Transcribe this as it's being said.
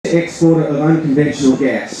exporter of unconventional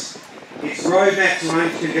gas. Its roadmap to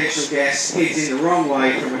unconventional gas heads in the wrong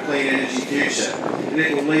way from a clean energy future, and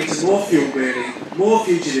it will lead to more fuel burning, more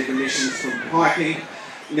fugitive emissions from piping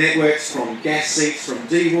networks, from gas seeps, from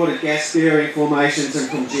dewatered gas bearing formations and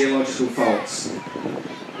from geological faults.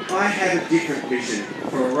 I have a different vision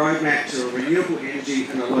for a roadmap to a renewable energy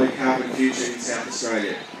and a low carbon future in South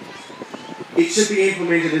Australia. It should be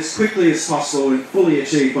implemented as quickly as possible and fully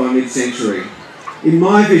achieved by mid-century. In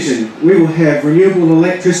my vision, we will have renewable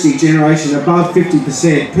electricity generation above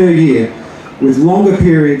 50% per year, with longer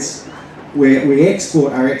periods where we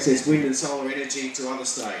export our excess wind and solar energy to other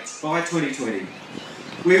states by 2020.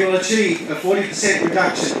 We will achieve a 40%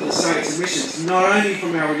 reduction in the state's emissions, not only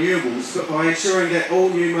from our renewables, but by ensuring that all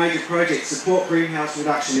new major projects support greenhouse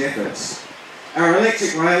reduction efforts. Our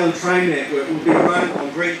electric rail and train network will be run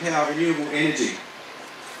on green power renewable energy.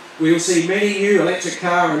 We will see many new electric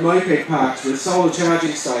car and moped parks with solar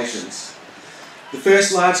charging stations. The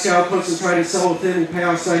first large-scale concentrated solar thermal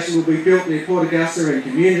power station will be built near Port Augusta, and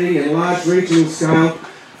community and large regional scale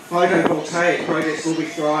photovoltaic projects will be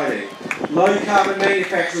thriving. Low carbon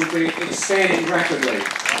manufacturing will be expanding rapidly.